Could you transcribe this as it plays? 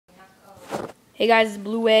Hey guys, it's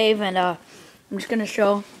Blue Wave, and I'm just gonna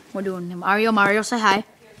show we're doing Mario. Mario, say hi.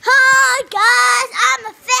 Hi guys, I'm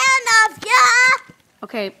a fan of ya.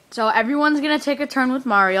 Okay, so everyone's gonna take a turn with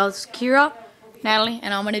Mario. It's Kira, Natalie,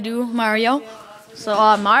 and I'm gonna do Mario.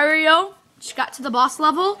 So Mario just got to the boss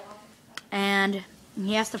level, and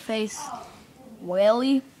he has to face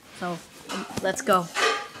Whaley. So let's go.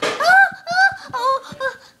 But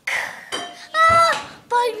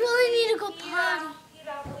I really need to go potty.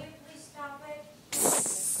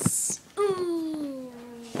 Ooh,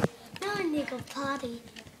 now I need to go potty.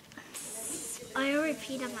 I already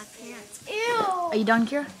peed on my pants. Ew. Are you done,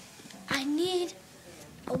 Kira? I need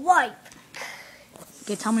a wipe.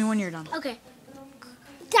 Okay, tell me when you're done. Okay.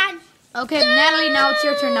 Done. Okay, Natalie, now it's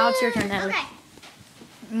your turn. Natalie. Okay.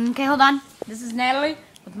 Okay, hold on. This is Natalie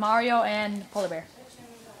with Mario and Polar Bear.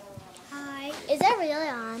 Hi. Is that really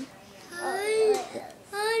on? Hi.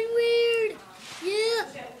 I'm weird. Yeah.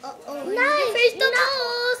 Uh-oh. Nice. Face the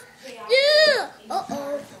balls. Yeah.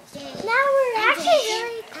 Uh-oh. Now we're actually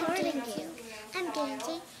really recording you. I'm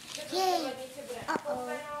dancing. Yay.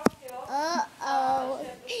 Uh-oh. Uh-oh.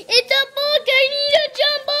 It's a book. I need to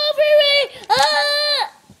jump over it. Ah!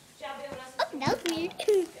 Oh, that was weird.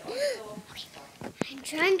 Okay. I'm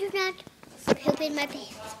trying to not poop in my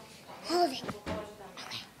pants. Hold it.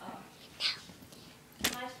 Okay. Now.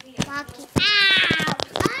 Walking. Ow!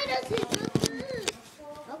 I don't see the food.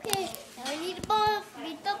 Okay. Now I need a boss.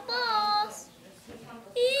 Meet the boss.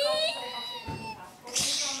 I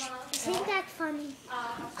think that's funny.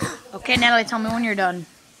 Okay, Natalie, tell me when you're done.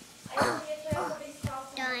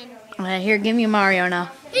 Done. Here, give me Mario now.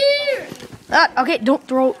 Here. Okay, don't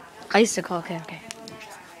throw icicle. Okay.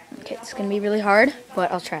 Okay, it's gonna be really hard,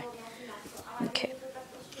 but I'll try. Okay.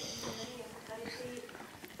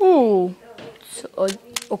 Ooh. So,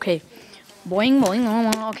 okay. Boing, boing,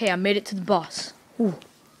 boing. Okay, I made it to the boss. Ooh.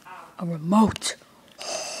 A remote.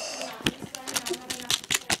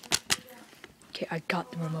 Okay, I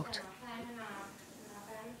got the remote.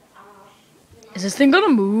 Is this thing gonna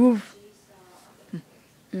move?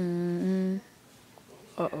 Uh-oh.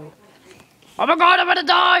 Oh my god, I'm gonna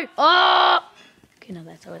die! Oh! Okay, now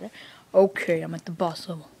that's over there. Okay, I'm at the boss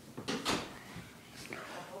level.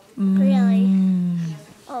 Really?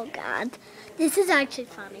 Oh God. This is actually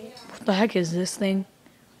funny. What the heck is this thing?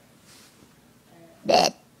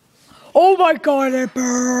 Oh my god, it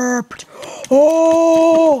burped!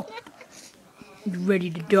 Oh! You ready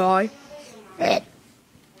to die?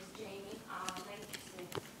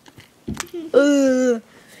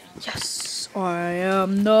 Yes, I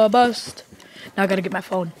am the best. Now I gotta get my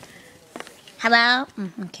phone. Hello?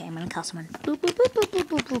 Okay, I'm gonna call someone. Boop, boop, boop, boop, boop,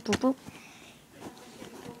 boop, boop, boop, boop.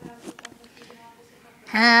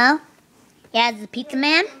 Hello? Yeah, this is the pizza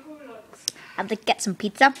man? I'd like to get some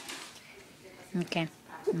pizza. Okay.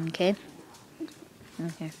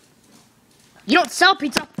 You don't sell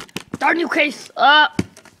pizza! Darn you, Case! Stop!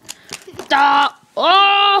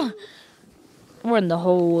 Oh! We're in the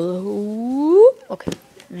hole. Okay.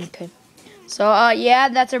 So, yeah,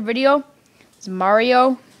 that's our video. It's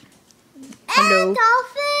Mario. Hello. And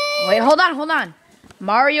dolphin. Wait, hold on.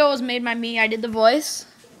 Mario was made by me. I did the voice.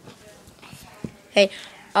 Hey,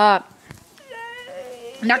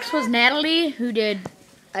 next was Natalie, who did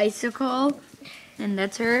Icicle, and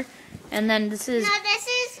that's her. And then this is... No, this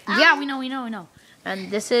is... yeah, we know. And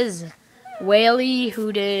this is Whaley,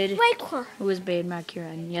 who did... who was made by Kira.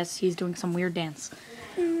 And yes, he's doing some weird dance.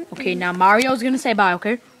 Okay, now Mario's gonna say bye,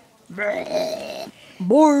 okay? Bye.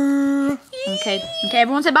 Okay,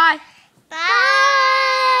 everyone say bye. Bye.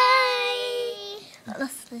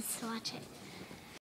 Let's watch it.